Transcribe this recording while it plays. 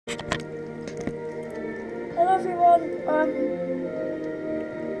everyone,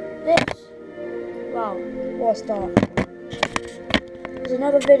 wow, what a start. There's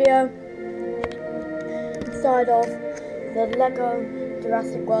another video inside of the Lego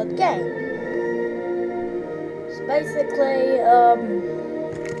Jurassic World game. So basically,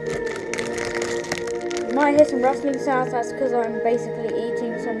 you might hear some rustling sounds. That's because I'm basically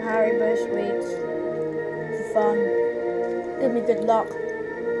eating some Haribo sweets for fun. Give me good luck.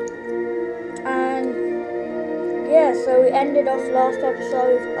 And yeah, so we ended off last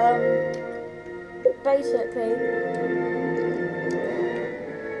episode, basically,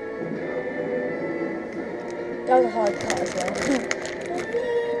 that was a hard cut as well.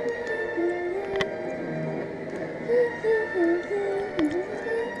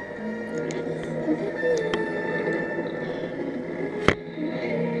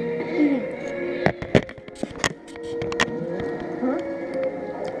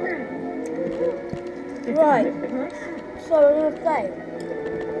 Right, so we're going to play.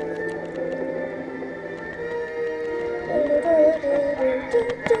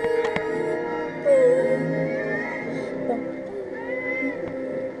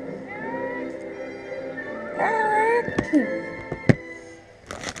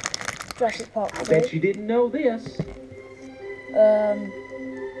 Jurassic Park 2. I bet you didn't know this. I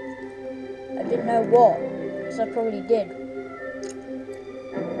didn't know what, because I probably did.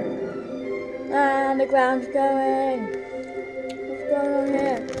 And the ground's going. What's going on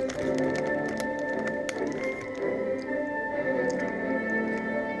here?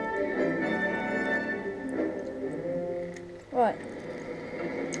 Right.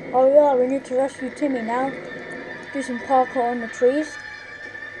 Oh yeah, we need to rescue Timmy now. Do some parkour on the trees.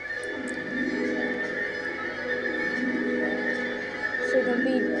 So we're going to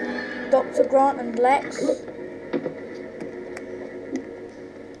be Dr. Grant and Lex.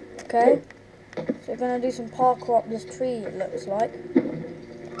 Okay. So we're going to do some parkour up this tree, it looks like.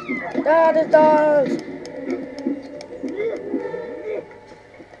 Ah, there's dogs!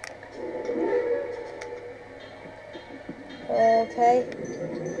 Okay.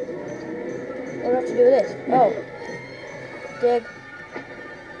 What do I have to do with this? Oh. Dig.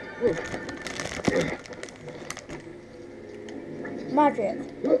 Magic.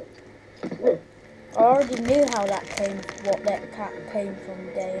 I already knew how that came, what that cat came from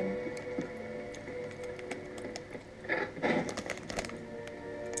the game.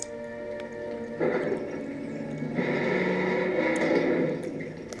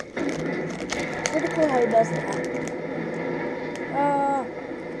 Pretty cool how he does that.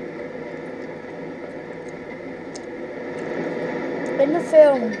 In the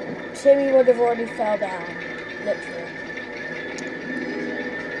film, Timmy would have already fell down, literally.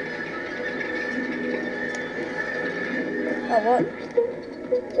 Oh, what?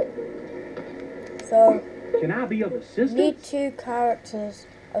 So, Can I be of assistance? need two characters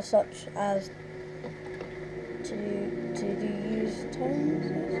of such as to use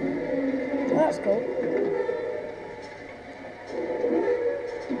tones. Oh, that's cool.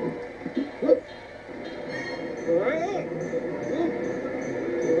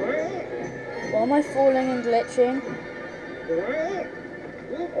 Why am I falling and glitching?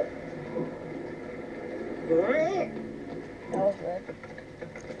 That was weird.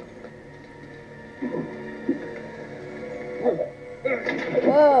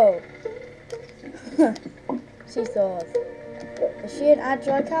 Whoa! Seesaws. Is she an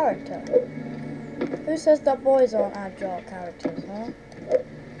agile character? Who says that boys aren't agile characters, huh?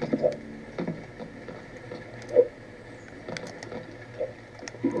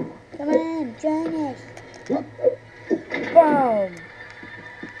 Come on, join us! Boom!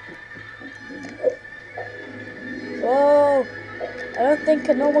 Whoa! I don't think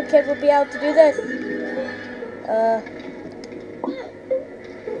a normal kid would be able to do this.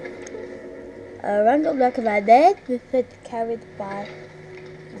 Random luck like that, with it carried by.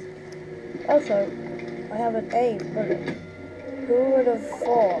 Also, I have an A bullet. Who would have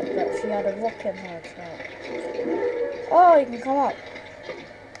thought that she had a rock in her trunk? Oh, you can come up.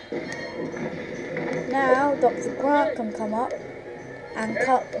 Now, Dr. Grant can come up and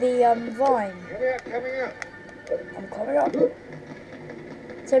cut the vine. Coming up. I'm coming up.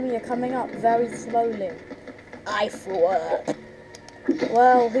 Timmy, you're coming up very slowly. I threw up.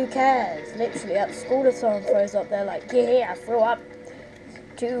 Well, who cares? Literally, at school if someone throws up, they're like, yeah, I threw up.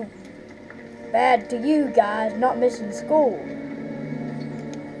 Too bad to you guys not missing school.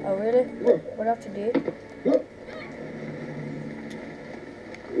 Oh, really? What do I have to do?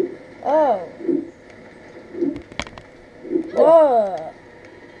 Oh. Whoa.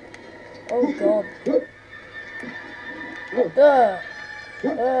 Oh, God.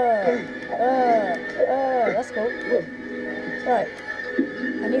 That's that's cool. Right.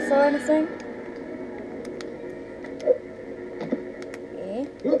 Can you throw anything? Yeah.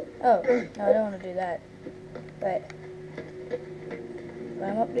 Oh, no, I don't want to do that. Right.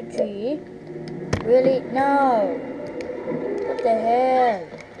 Climb up the tree. Really? No! What the hell?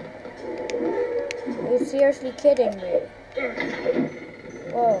 Are you seriously kidding me?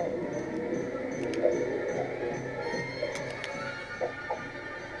 Whoa.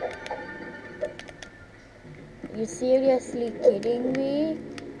 Are you seriously kidding me?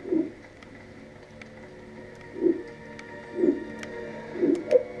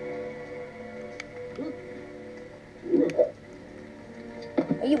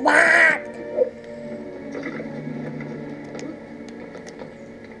 Are you what?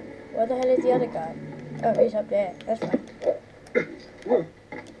 Where the hell is the other guy? Oh, he's up there. That's fine.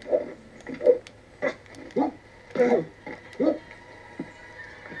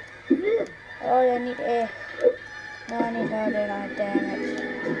 Oh, I need air. No, I need her, then I damn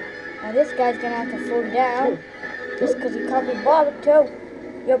it. Now this guy's gonna have to fall down. Just because he can't be bothered to.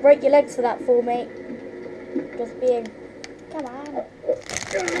 You'll break your legs for that fall, mate. Just being... Come on.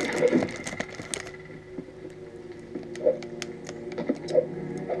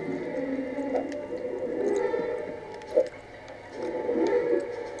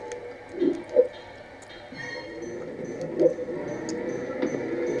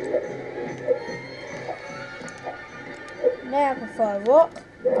 Now I can throw a rock.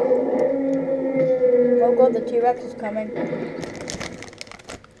 Oh god, the T-Rex is coming.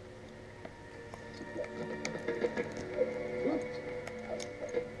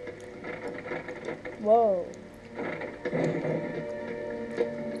 Whoa.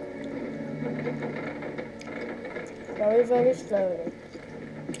 Very, very slowly.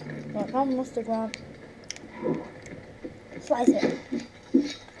 Like, I'm Mr. Grant. Slice it.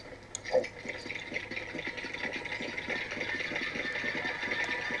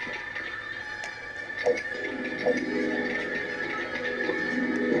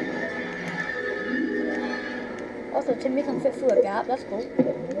 Also, Timmy can fit through a gap, that's cool.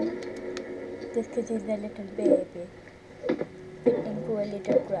 Just because he's a little baby. Fitting through a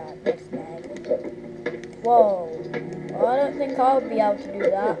little gap, that's nice. Whoa. Well, I don't think I would be able to do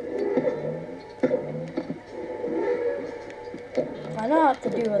that. I know how to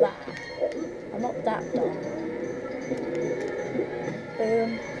do that. I'm not that dumb.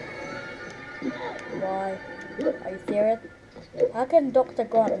 Boom. Why? Are you serious? How can Dr.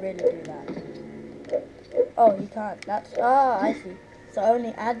 Grant really do that? Oh, he can't. That's... Ah, I see. So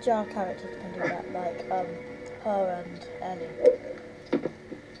only agile characters can do that, like, her and Ellie.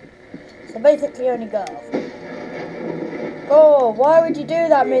 So basically only girls. Oh, why would you do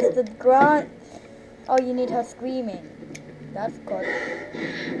that, Mr. Grant? Oh, you need her screaming. That's good.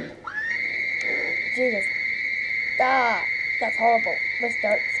 Jesus. Ah, that's horrible.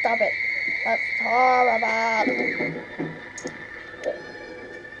 Mister, stop it. That's horrible.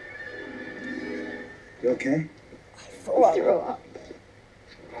 You okay? I threw up.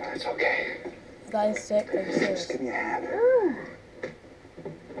 Oh, it's okay. This guy is sick. Are you serious? Just give me a hand.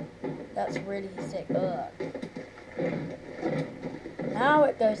 That's really sick. Ugh. Now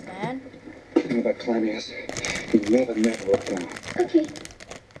it goes down. You know about climbing us? You never look down. Okay.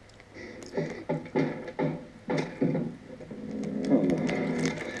 Oh, no.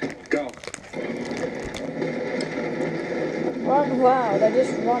 Go. Run, wow, they're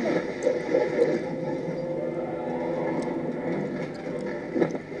just running.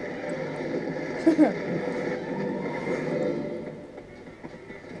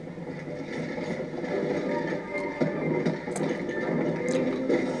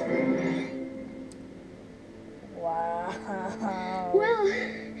 Wow. Well,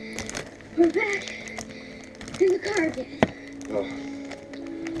 we're back in the car again. Oh.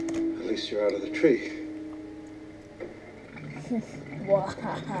 At least you're out of the tree. Wow.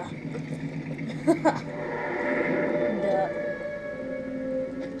 Duh.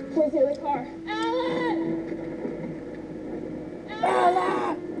 Where's the other car? Alan!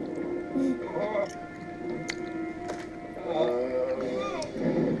 Ella!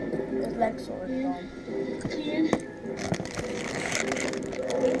 His legs are gone. Ian?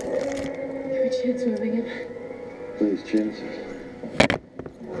 Every chance moving him. Please, Genesis.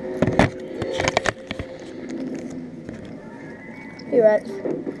 You're right.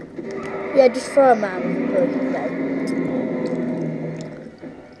 Yeah, just throw a man with a broken leg.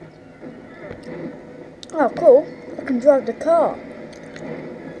 Oh, cool. I can drive the car.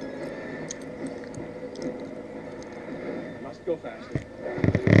 Must go faster.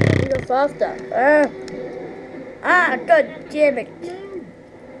 You go faster. God damn it.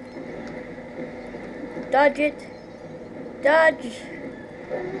 Dodge it. Dodge.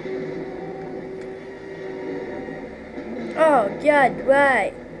 Oh, God,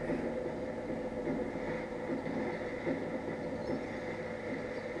 right.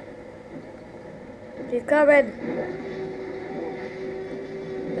 She's coming.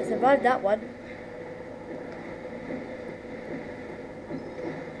 I survived that one.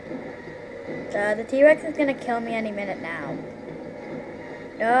 The T-Rex is gonna kill me any minute now.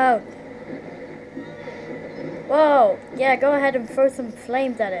 No. Whoa. Yeah, go ahead and throw some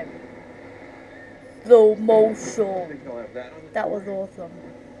flames at him. Slow motion. That was awesome.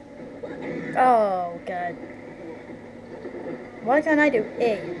 Oh, God. Why can't I do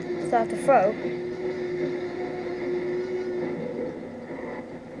E? So I have to throw.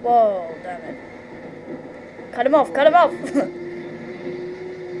 Whoa, damn it. Cut him off, cut him off!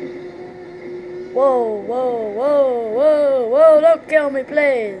 Whoa, whoa, whoa, whoa, whoa, don't kill me,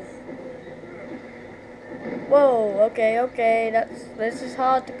 please! Whoa, okay, this is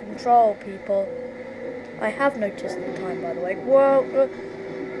hard to control, people. I have noticed the time, by the way. Whoa,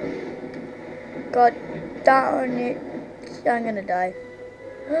 God darn it. I'm gonna die.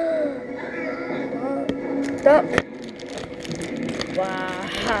 Stop!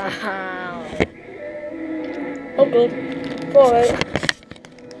 Wow. Okay. Alright.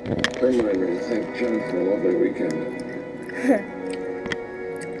 Reminder to thank Jen for a lovely weekend.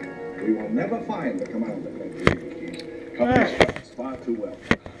 We will never find the commander. Company works far too well.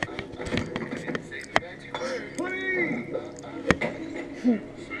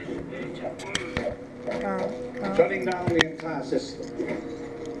 Shutting down the entire system.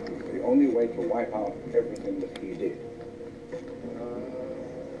 The only way to wipe out everything that he did.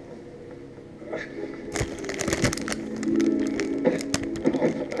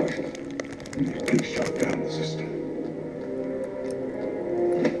 Please shut down the system.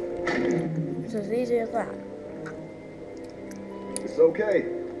 It's as easy as that. It's okay.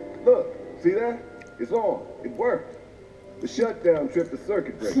 Look, see that? It's on. It worked. The shutdown tripped the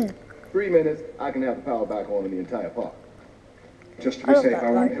circuit breaker. 3 minutes, I can have the power back on in the entire park. Just to be safe,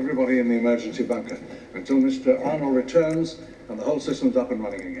 I want everybody in the emergency bunker until Mr. Arnold returns and the whole system's up and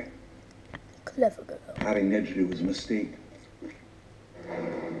running again. Clever girl. Having Nedry was a mistake.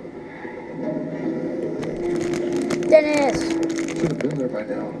 Dennis! Should have been there by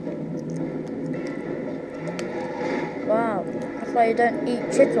now. Wow. That's why you don't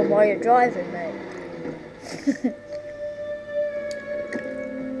eat chicken while you're driving, mate.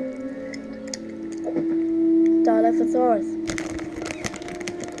 Dilophosaurus.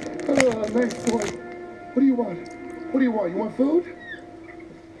 Oh, nice boy. What do you want? What do you want? You want food?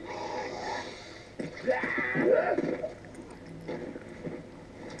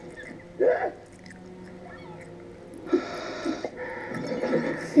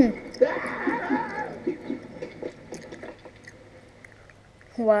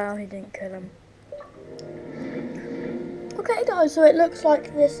 Wow, he didn't kill him. Okay guys, so it looks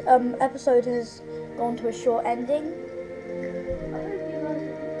like this episode has gone to a short ending. I hope you guys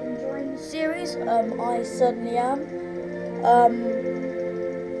are enjoying the series. I certainly am. I'm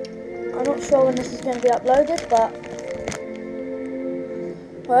not sure when this is going to be uploaded, but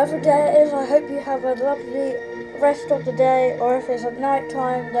whatever day it is, I hope you have a lovely rest of the day, or if it's at night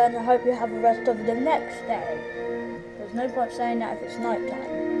time, then I hope you have a rest of the next day. There's no point saying that if it's night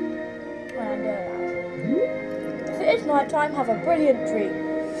time when I'm doing that. If it is night time, have a brilliant dream.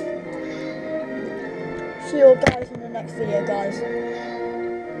 See you guys in the next video, guys.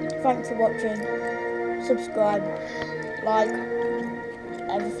 Thanks for watching. Subscribe, like,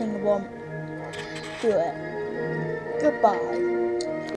 everything you want. Do it. Goodbye.